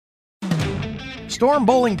Storm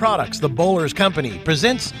Bowling Products, the Bowlers Company,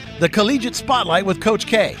 presents the Collegiate Spotlight with Coach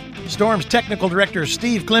K. Storm's technical director,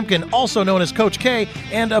 Steve Klimkin, also known as Coach K,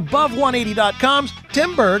 and Above180.com's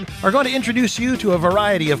Tim Berg are going to introduce you to a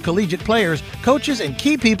variety of collegiate players, coaches, and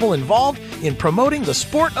key people involved in promoting the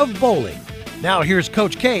sport of bowling. Now here's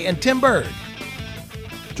Coach K and Tim Berg.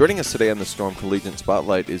 Joining us today on the Storm Collegiate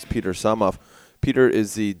Spotlight is Peter Samoff. Peter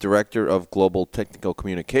is the Director of Global Technical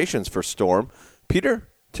Communications for Storm. Peter,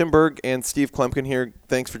 Tim Berg, and Steve Klimkin here.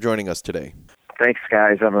 Thanks for joining us today. Thanks,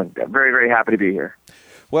 guys. I'm very, very happy to be here.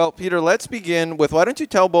 Well, Peter, let's begin with, why don't you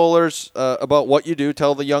tell bowlers about what you do,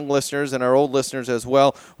 tell the young listeners and our old listeners as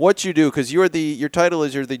well what you do, because your title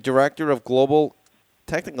is you're the Director of Global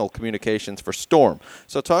Technical Communications for Storm.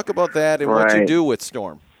 So talk about that and what you do with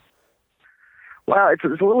Storm. Well, it's a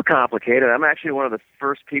little complicated. I'm actually one of the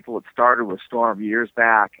first people that started with Storm years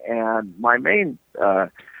back, and my main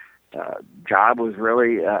job was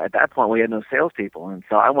really, at that point, we had no salespeople, and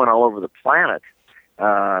so I went all over the planet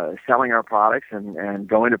selling our products and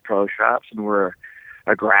going to pro shops, and we're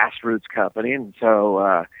a grassroots company, and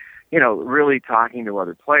so, really talking to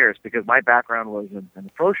other players, because my background was in the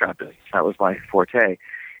pro shop business. That was my forte.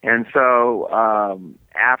 And so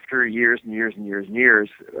after years and years and years and years,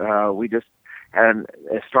 and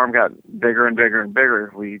as Storm got bigger and bigger and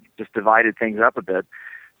bigger, we just divided things up a bit.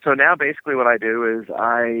 So now basically what I do is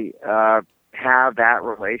I have that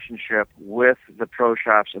relationship with the pro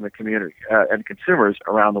shops and the community and consumers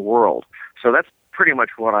around the world. So that's pretty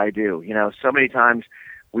much what I do. So many times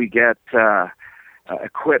we get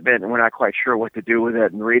equipment and we're not quite sure what to do with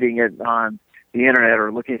it, and reading it on the internet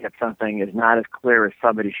or looking at something is not as clear as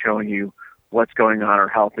somebody showing you what's going on or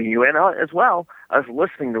helping you, and as well as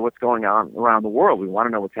listening to what's going on around the world. We want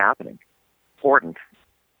to know what's happening. Important.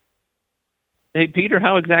 Hey, Peter,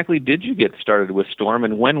 how exactly did you get started with Storm,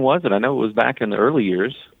 and when was it? I know it was back in the early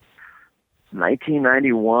years.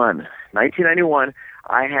 1991.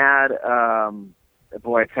 I had,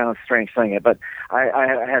 it sounds strange saying it, but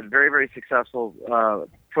I had very, very successful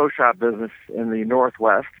pro shop business in the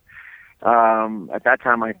Northwest. At that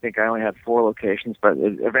time, I think I only had 4 locations, but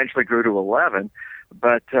it eventually grew to 11.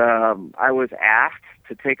 But I was asked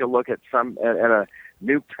to take a look at a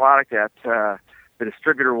new product that the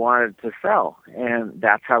distributor wanted to sell, and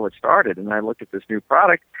that's how it started. And I looked at this new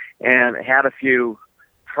product and had a few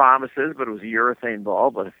promises, but it was a urethane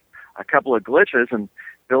ball, but a couple of glitches. And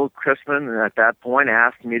Bill Chrisman at that point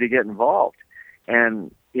asked me to get involved.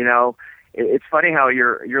 And it's funny how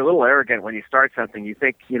you're a little arrogant when you start something. You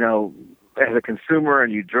think, as a consumer,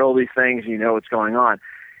 and you drill these things, you know what's going on.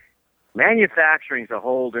 Manufacturing is a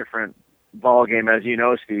whole different ball game, as you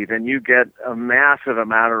know, Steve, and you get a massive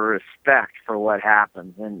amount of respect for what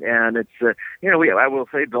happens. And it's, I will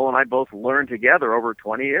say Bill and I both learned together over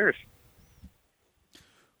 20 years.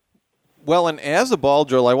 Well, and as a ball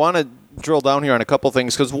drill, I want to drill down here on a couple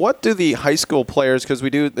things, because what do the high school players, because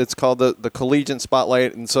it's called the Collegiate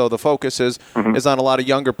Spotlight, and so the focus is on a lot of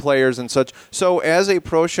younger players and such. So as a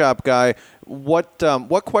pro shop guy, what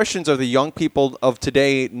questions are the young people of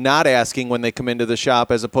today not asking when they come into the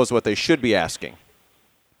shop as opposed to what they should be asking?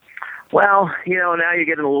 Well, now you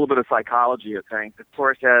get in a little bit of psychology of things. Of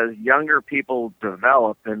course, as younger people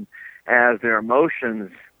develop and as their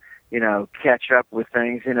emotions catch up with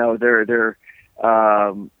things, they're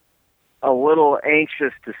a little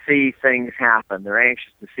anxious to see things happen. They're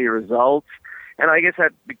anxious to see results. And I guess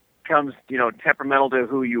that becomes, temperamental to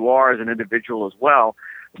who you are as an individual as well.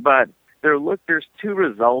 But there's too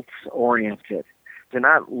results oriented. They're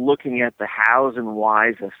not looking at the hows and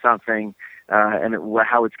whys of something and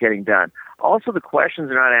how it's getting done. Also, the questions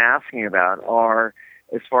they're not asking about are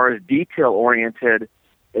as far as detail oriented,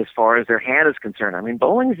 as far as their hand is concerned. I mean,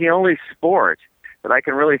 bowling is the only sport that I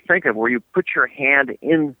can really think of where you put your hand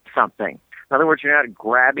in something. In other words, you're not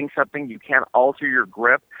grabbing something. You can't alter your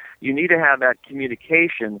grip. You need to have that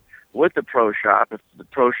communication with the pro shop. If the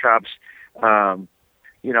pro shop's,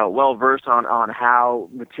 well-versed on how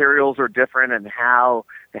materials are different and how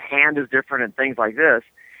the hand is different and things like this.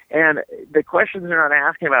 And the questions they're not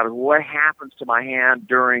asking about is what happens to my hand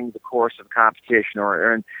during the course of competition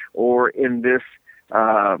or in this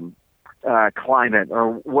climate,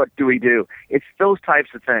 or what do we do? It's those types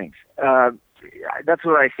of things. That's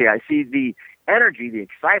what I see. I see the energy, the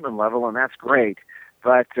excitement level, and that's great.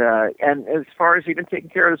 But and as far as even taking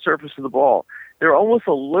care of the surface of the ball, they're almost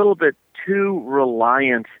a little bit too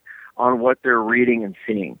reliant on what they're reading and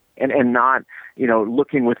seeing, and not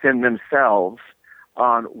looking within themselves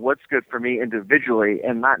on what's good for me individually,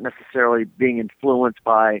 and not necessarily being influenced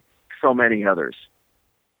by so many others.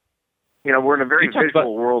 We're in a very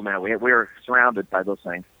visual world now. We're surrounded by those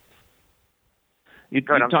things. You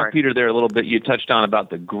talked, Peter, there a little bit. You touched on about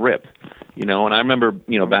the grip, and I remember,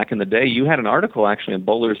 back in the day, you had an article actually in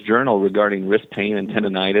Bowler's Journal regarding wrist pain and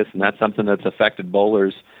tendonitis, and that's something that's affected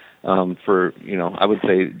bowlers for, I would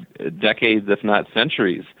say decades, if not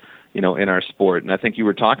centuries, in our sport. And I think you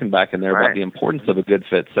were talking back in there about the importance of a good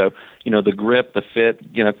fit. So, the grip, the fit,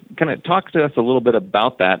 kind of talk to us a little bit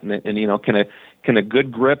about that. And can a good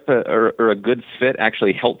grip or a good fit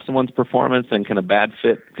actually help someone's performance, and can a bad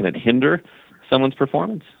fit, can it hinder someone's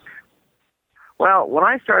performance? Well, when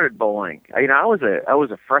I started bowling, I was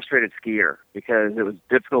a frustrated skier because it was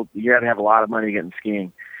difficult. You had to have a lot of money to get in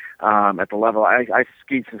skiing. At the level I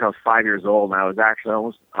skied since I was 5 years old, and I was actually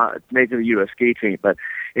almost made to the U.S. ski team, but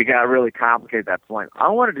it got really complicated at that point. I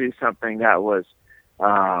wanted to do something that was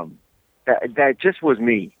that just was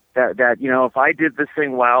me. That if I did this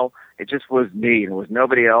thing well, it just was me. It was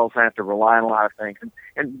nobody else. I have to rely on a lot of things,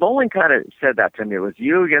 and bowling kind of said that to me. It was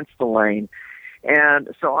you against the lane. And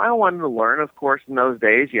so I wanted to learn. Of course, in those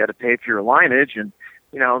days, you had to pay for your lineage, and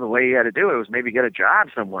the way you had to do it was maybe get a job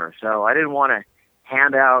somewhere. So I didn't want to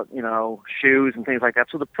hand out shoes and things like that.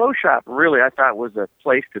 So the pro shop really I thought was a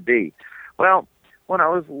place to be. Well, when I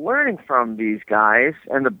was learning from these guys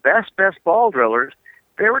and the best ball drillers,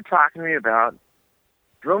 they were talking to me about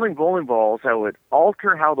drilling bowling balls that would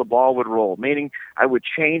alter how the ball would roll, meaning I would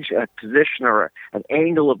change a position or an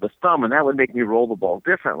angle of the thumb, and that would make me roll the ball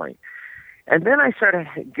differently. And then I started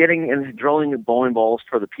getting into drilling bowling balls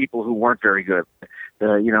for the people who weren't very good,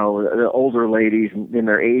 the older ladies in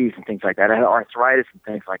their 80s and things like that. I had arthritis and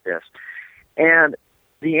things like this. And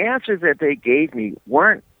the answers that they gave me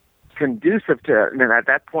weren't conducive to, at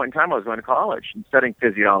that point in time I was going to college and studying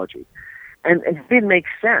physiology. And it didn't make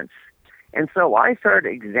sense. And so I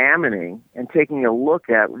started examining and taking a look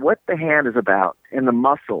at what the hand is about and the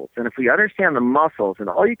muscles. And if we understand the muscles, and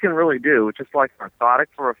all you can really do, just like orthotic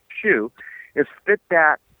for a shoe, is fit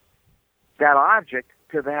that object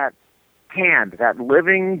to that hand, that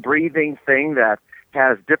living, breathing thing that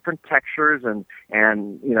has different textures and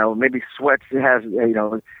maybe sweats, it has,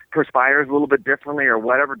 perspires a little bit differently or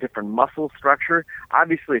whatever, different muscle structure.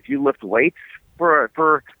 Obviously, if you lift weights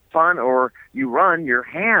for fun or you run, your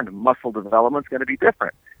hand muscle development is going to be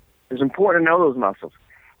different. It's important to know those muscles.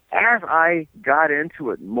 As I got into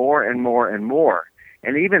it more and more and more,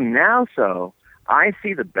 and even now I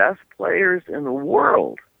see the best players in the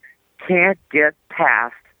world can't get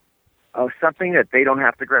past something that they don't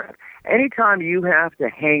have to grab. Anytime you have to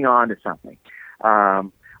hang on to something,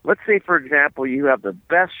 let's say, for example, you have the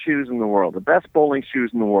best shoes in the world, the best bowling shoes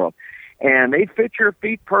in the world, and they fit your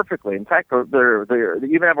feet perfectly. In fact, they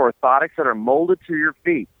even have orthotics that are molded to your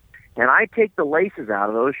feet. And I take the laces out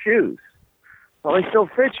of those shoes. Well, they still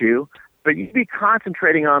fit you, but you'd be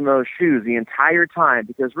concentrating on those shoes the entire time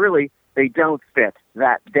because really they don't fit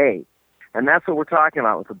that day. And that's what we're talking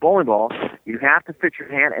about with the bowling ball. You have to fit your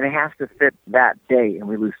hand, and it has to fit that day, and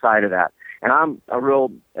we lose sight of that. And I'm a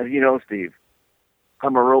real, as you know, Steve,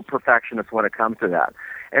 I'm a real perfectionist when it comes to that.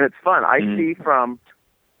 And it's fun. I see from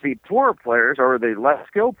the poorer players or the less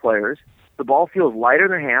skilled players, the ball feels lighter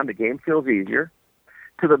in their hand, the game feels easier,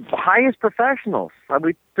 to the highest professionals.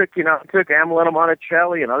 We took Amelino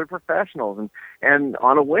Monticelli and other professionals and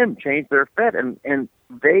on a whim changed their fit, and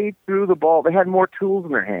they threw the ball, they had more tools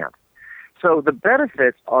in their hand. So the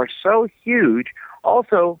benefits are so huge.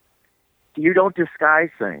 Also, you don't disguise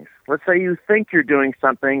things. Let's say you think you're doing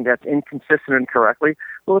something that's inconsistent and correctly.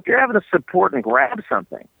 Well, if you're having to support and grab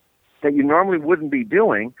something that you normally wouldn't be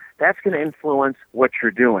doing, that's going to influence what you're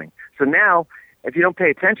doing. So now, if you don't pay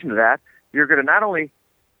attention to that, you're going to not only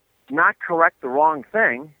not correct the wrong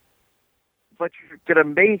thing, but you're going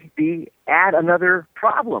to maybe add another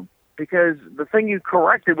problem because the thing you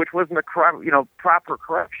corrected, which wasn't a proper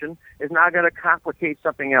correction, is now going to complicate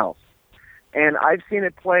something else. And I've seen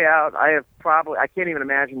it play out. I can't even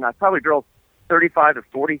imagine. I've probably drilled 35 to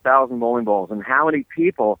 40,000 bowling balls, and how many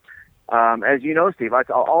people, as you know, Steve,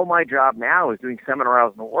 all my job now is doing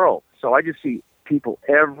seminars in the world. So I just see people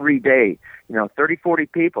every day, 30, 40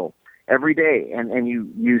 people every day. And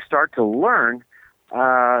you start to learn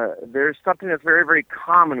there's something that's very, very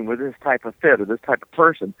common with this type of fit or this type of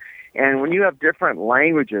person. And when you have different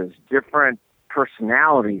languages, different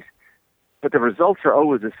personalities, but the results are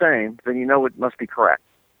always the same, then you know it must be correct.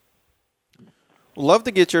 Love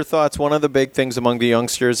to get your thoughts. One of the big things among the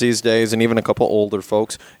youngsters these days, and even a couple older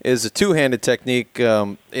folks, is a two-handed technique.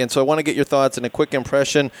 And so I want to get your thoughts and a quick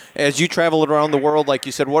impression. As you travel around the world, like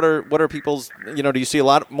you said, what are people's, do you see a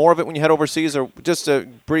lot more of it when you head overseas, or just a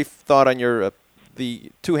brief thought on your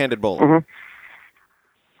the two-handed bowling? Mm-hmm.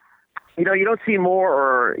 You don't see more,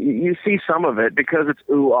 or you see some of it because it's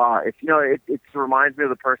ooh-ah. It reminds me of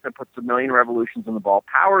the person that puts a million revolutions in the ball.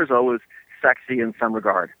 Power is always sexy in some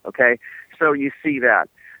regard, okay? So you see that.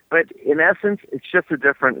 But in essence, it's just a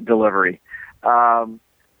different delivery.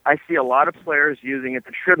 I see a lot of players using it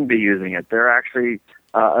that shouldn't be using it. They're actually,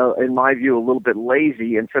 in my view, a little bit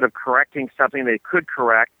lazy. Instead of correcting something they could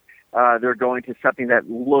correct, they're going to something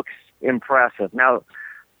that looks impressive. Now,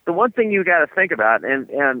 the one thing you got to think about,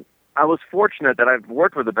 and I was fortunate that I've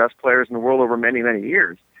worked with the best players in the world over many, many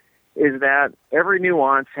years, is that every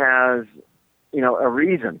nuance has, a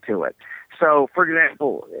reason to it. So, for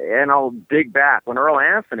example, and I'll dig back, when Earl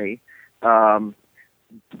Anthony, bowled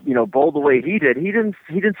the way he didn't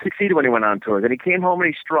succeed when he went on tour. Then he came home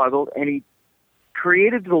and he struggled, and he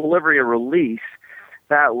created the delivery of release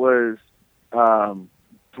that was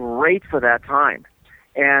great for that time.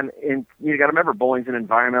 And you got to remember, bowling's an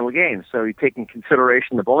environmental game. So you take in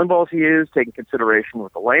consideration the bowling balls he used, taking consideration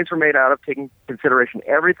what the lanes were made out of, taking consideration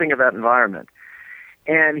everything of that environment.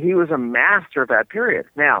 And he was a master of that period.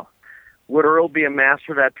 Now, would Earl be a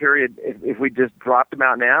master of that period if we just dropped him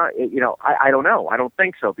out now? I don't know. I don't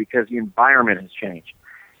think so, because the environment has changed.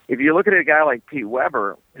 If you look at a guy like Pete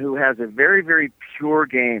Weber, who has a very, very pure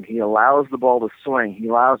game, he allows the ball to swing, he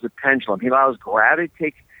allows the pendulum, he allows gravity to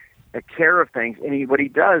take care of things, and what he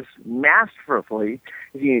does masterfully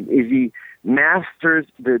is he masters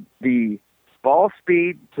the ball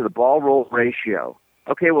speed to the ball roll ratio.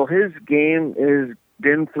 Okay, well, his game has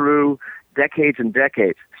been through decades and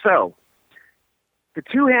decades. So the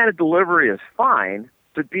two-handed delivery is fine,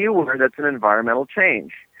 but be aware that's an environmental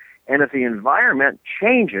change. And if the environment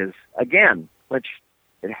changes, again, which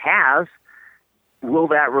it has, will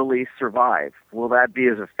that release survive? Will that be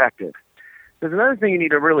as effective? There's another thing you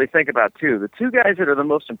need to really think about, too. The two guys that are the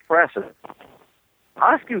most impressive,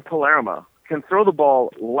 Oscar Palermo can throw the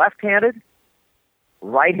ball left-handed,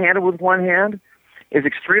 right-handed with one hand, is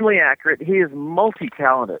extremely accurate. He is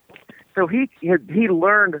multi-talented. So he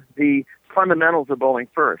learned the fundamentals of bowling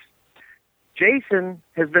first. Jason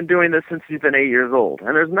has been doing this since he's been 8 years old. And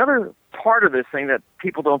there's another part of this thing that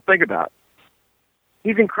people don't think about.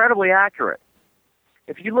 He's incredibly accurate.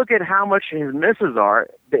 If you look at how much his misses are,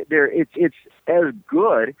 it's as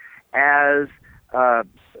good as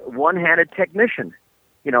one-handed technician,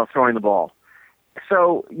 throwing the ball.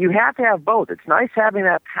 So you have to have both. It's nice having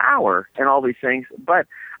that power and all these things, but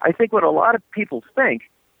I think what a lot of people think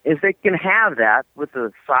is they can have that with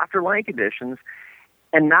the softer lane conditions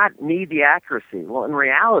and not need the accuracy. Well, in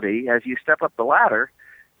reality, as you step up the ladder,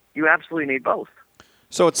 you absolutely need both.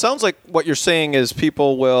 So it sounds like what you're saying is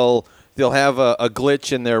they'll have a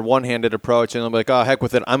glitch in their one-handed approach, and they'll be like, oh, heck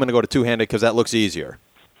with it, I'm going to go to two-handed because that looks easier.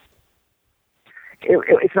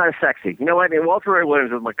 It's not as sexy. You know what? I mean, Walter Ray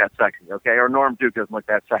Williams doesn't look that sexy, okay? Or Norm Duke doesn't look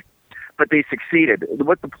that sexy. But they succeeded.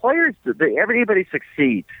 What the players, everybody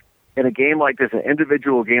succeeds in a game like this, an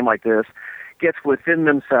individual game like this, gets within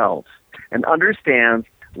themselves and understands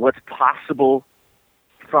what's possible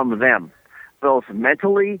from them, both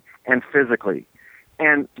mentally and physically.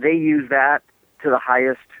 And they use that to the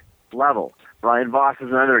highest level. Brian Voss is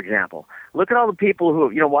another example. Look at all the people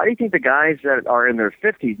who, why do you think the guys that are in their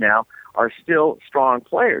 50s now are still strong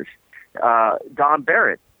players? Dom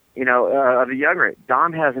Barrett, of the younger.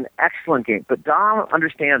 Dom has an excellent game, but Dom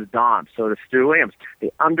understands Dom, so does Stu Williams.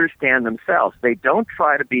 They understand themselves. They don't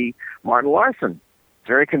try to be Martin Larson.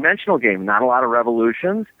 Very conventional game, not a lot of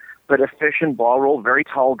revolutions, but efficient ball roll, very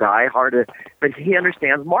tall guy, but he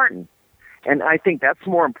understands Martin. And I think that's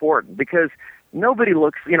more important because nobody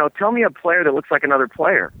looks, tell me a player that looks like another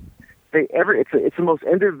player. It's the most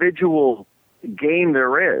individual game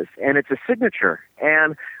there is, and it's a signature.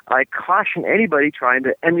 And I caution anybody trying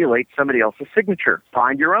to emulate somebody else's signature.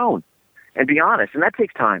 Find your own and be honest. And that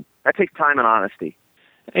takes time. That takes time and honesty.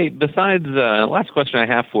 Hey, besides, last question I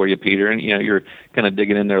have for you, Peter, and you're kind of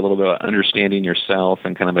digging in there a little bit about understanding yourself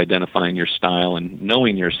and kind of identifying your style and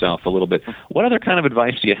knowing yourself a little bit. What other kind of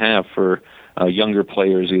advice do you have for younger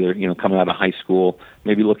players, either coming out of high school,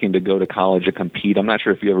 maybe looking to go to college to compete? I'm not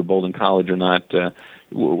sure if you ever bowled in college or not.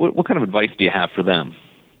 What kind of advice do you have for them?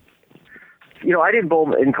 I didn't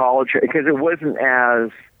bowl in college because it wasn't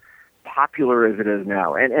as popular as it is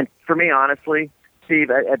now. And for me, honestly,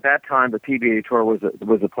 Steve, at that time, the PBA Tour was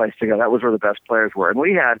a place to go. That was where the best players were. And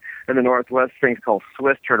we had in the Northwest things called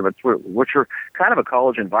Swiss tournaments, which were kind of a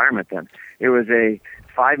college environment then. It was a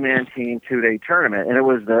 5-man team, 2-day tournament, and it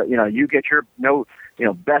was you get your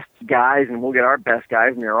best guys, and we'll get our best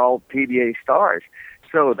guys, and they're all PBA stars.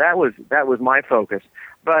 So that was my focus.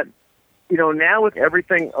 But now with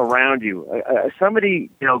everything around you, somebody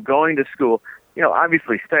going to school,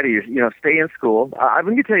 obviously study, stay in school. I'm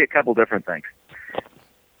going to tell you a couple different things.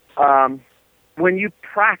 When you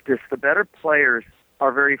practice, the better players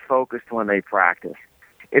are very focused when they practice.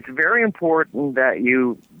 It's very important that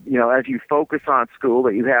you as you focus on school,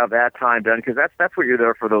 that you have that time done, because that's what you're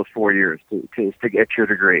there for those 4 years to get your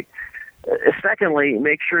degree. Secondly,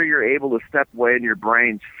 make sure you're able to step away and your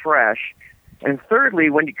brain's fresh. And thirdly,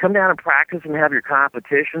 when you come down and practice and have your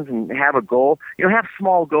competitions and have a goal, have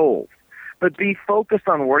small goals, but be focused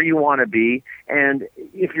on where you want to be. And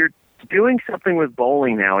if you're doing something with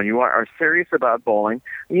bowling now and you are serious about bowling,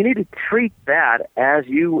 you need to treat that as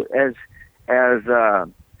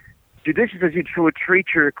judicious as you would treat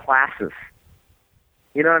your classes.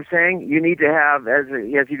 You know what I'm saying? You need to have, as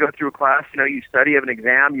you go through a class, you study, have an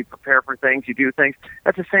exam, you prepare for things, you do things.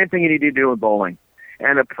 That's the same thing you need to do with bowling.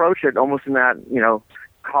 And approach it almost in that,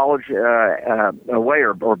 college way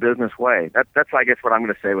or business way. That's, I guess, what I'm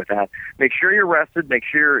going to say with that. Make sure you're rested. Make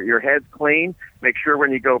sure your head's clean. Make sure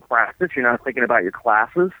when you go practice, you're not thinking about your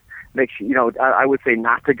classes. Make sure, I would say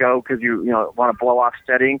not to go because you want to blow off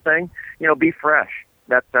studying thing. Be fresh.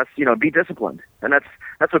 That's be disciplined. And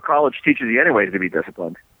that's what college teaches you anyway, to be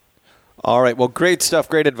disciplined. All right. Well, great stuff.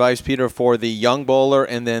 Great advice, Peter, for the young bowler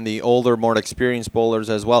and then the older, more experienced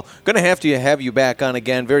bowlers as well. Going to have you back on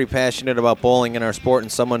again. Very passionate about bowling in our sport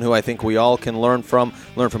and someone who I think we all can learn from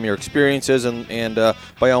your experiences and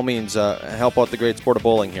by all means, help out the great sport of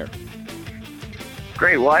bowling here.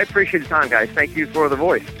 Great. Well, I appreciate the time, guys. Thank you for the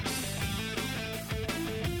voice.